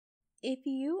If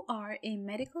you are a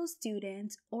medical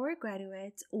student or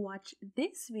graduate, watch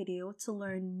this video to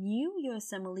learn new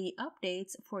USMLE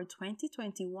updates for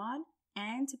 2021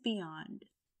 and beyond.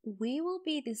 We will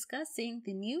be discussing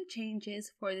the new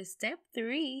changes for the Step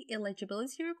 3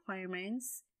 eligibility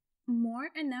requirements, more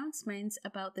announcements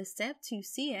about the Step 2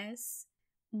 CS,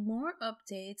 more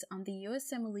updates on the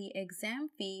USMLE exam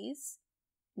fees,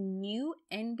 new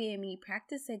NVME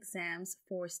practice exams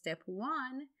for Step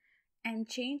 1, and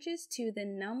changes to the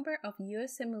number of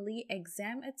USMLE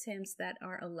exam attempts that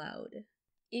are allowed.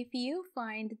 If you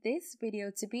find this video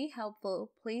to be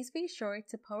helpful, please be sure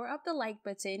to power up the like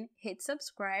button, hit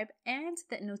subscribe, and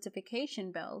that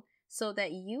notification bell so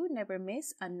that you never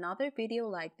miss another video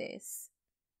like this.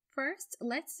 First,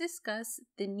 let's discuss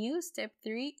the new Step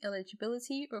 3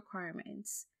 eligibility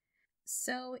requirements.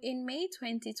 So, in May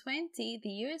 2020, the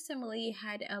USMLE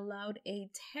had allowed a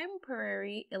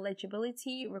temporary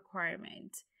eligibility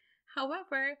requirement.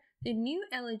 However, the new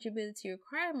eligibility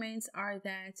requirements are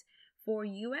that for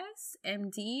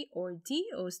USMD or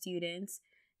DO students,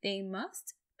 they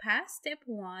must pass Step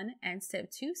 1 and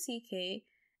Step 2 CK,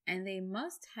 and they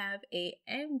must have a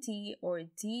MD or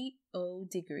DO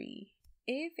degree.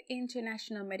 If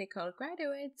international medical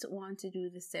graduates want to do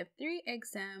the Step 3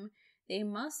 exam, they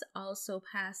must also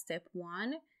pass Step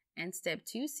 1 and Step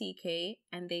 2 CK,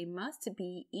 and they must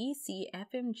be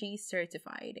ECFMG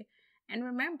certified. And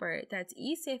remember that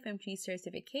ECFMG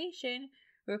certification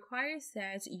requires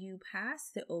that you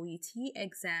pass the OET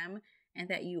exam and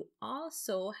that you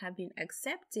also have been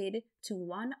accepted to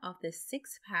one of the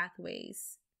 6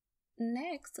 pathways.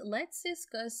 Next, let's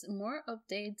discuss more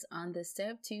updates on the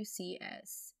Step 2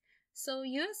 CS. So,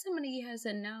 USMLE has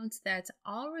announced that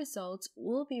all results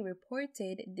will be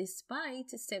reported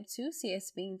despite Step 2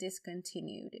 CS being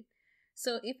discontinued.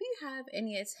 So, if you have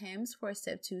any attempts for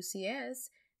Step 2 CS,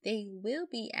 they will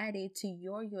be added to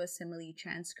your USMLE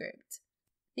transcript.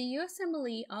 The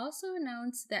USMLE also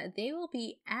announced that they will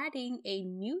be adding a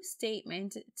new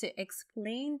statement to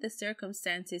explain the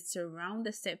circumstances surrounding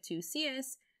the Step 2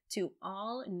 CS to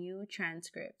all new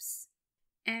transcripts.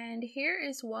 And here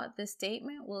is what the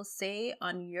statement will say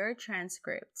on your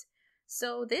transcript.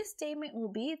 So this statement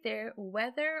will be there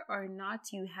whether or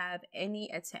not you have any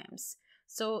attempts.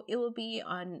 So it will be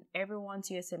on everyone's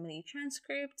USMLE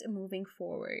transcript moving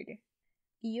forward.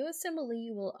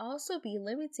 USMLE will also be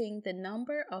limiting the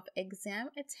number of exam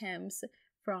attempts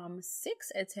from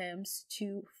 6 attempts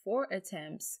to 4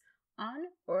 attempts on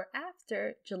or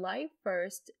after July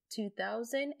 1st,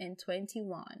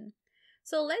 2021.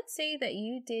 So let's say that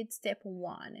you did Step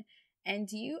 1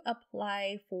 and you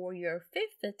apply for your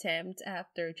 5th attempt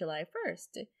after July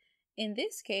 1st. In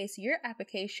this case, your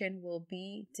application will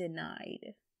be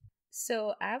denied.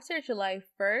 So after July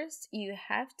 1st, you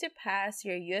have to pass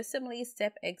your USMLE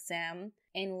STEP exam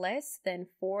in less than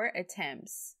 4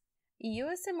 attempts.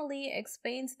 USMLE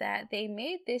explains that they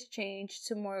made this change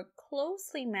to more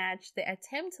closely match the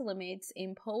attempt limits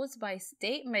imposed by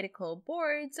state medical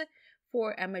boards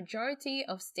for a majority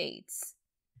of states.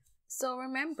 So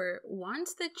remember,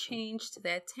 once the change to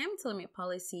the attempt limit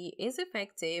policy is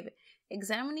effective,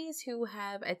 examinees who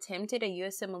have attempted a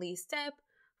USMLE STEP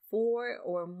 4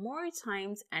 or more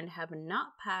times and have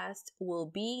not passed will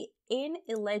be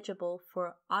ineligible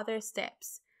for other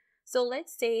steps. So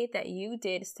let's say that you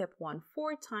did Step 1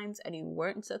 4 times and you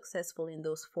weren't successful in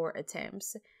those 4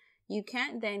 attempts. You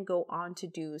can't then go on to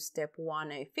do Step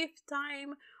 1 a 5th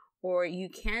time, or you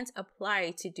can't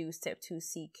apply to do Step 2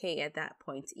 CK at that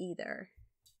point either.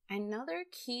 Another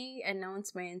key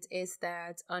announcement is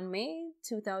that on May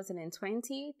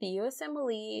 2020, the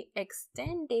USMLE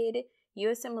extended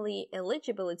USMLE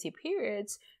eligibility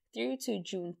periods through to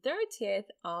June 30th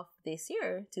of this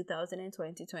year,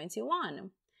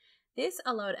 2021. This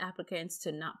allowed applicants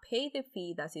to not pay the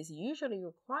fee that is usually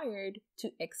required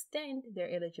to extend their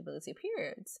eligibility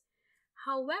periods.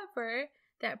 However,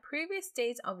 that previous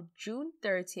date of June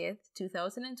 30th,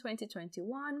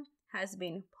 2021 has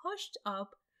been pushed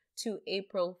up to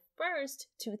April 1st,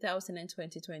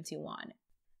 2021.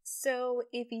 So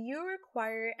if you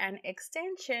require an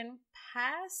extension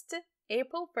past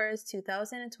April 1st,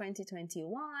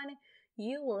 2021,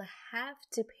 you will have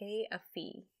to pay a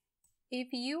fee.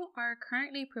 If you are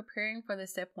currently preparing for the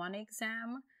Step 1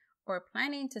 exam or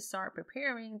planning to start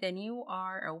preparing, then you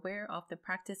are aware of the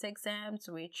practice exams,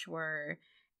 which were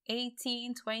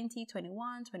 18, 20,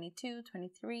 21, 22,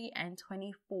 23, and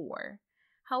 24.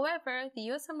 However, the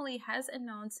USMLE has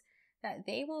announced that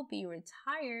they will be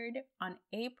retired on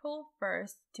April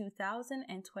 1st,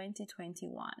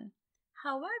 2021.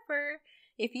 However,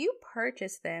 if you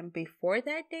purchase them before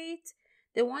that date,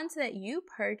 The ones that you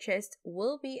purchased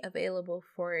will be available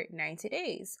for 90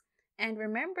 days. And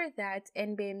remember that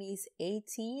NVMEs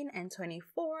 18 and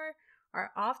 24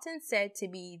 are often said to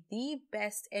be the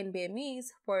best NVMEs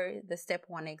for the Step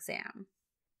 1 exam.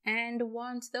 And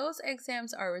once those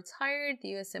exams are retired,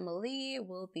 the USMLE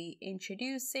will be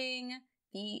introducing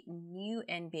the new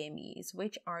NVMEs,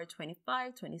 which are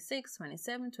 25, 26,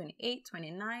 27, 28,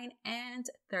 29, and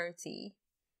 30.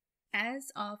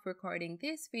 As of recording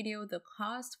this video, the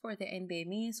cost for the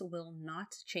NVMEs will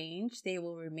not change. They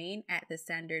will remain at the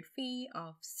standard fee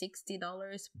of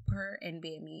 $60 per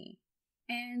NVME.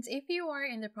 And if you are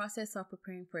in the process of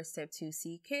preparing for Step 2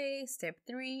 CK, Step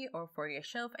 3, or for your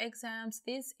shelf exams,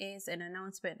 this is an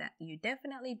announcement that you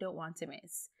definitely don't want to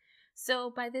miss. So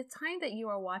by the time that you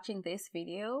are watching this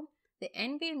video, the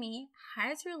NVME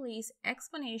has released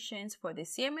explanations for the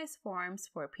CMS forms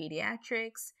for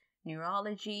pediatrics,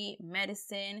 neurology,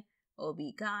 medicine,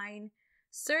 OB-GYN,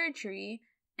 surgery,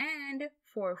 and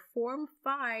for Form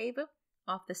 5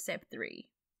 of the Step 3.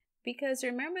 Because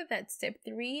remember that Step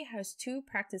 3 has 2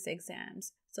 practice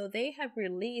exams, so they have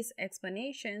released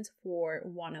explanations for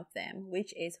one of them,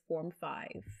 which is Form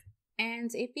 5.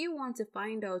 And if you want to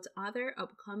find out other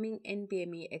upcoming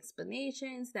NVME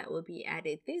explanations that will be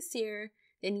added this year,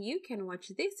 then you can watch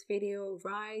this video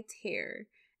right here.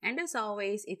 And as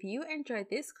always, if you enjoyed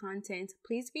this content,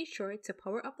 please be sure to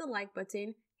power up the like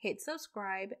button, hit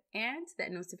subscribe, and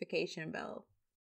that notification bell.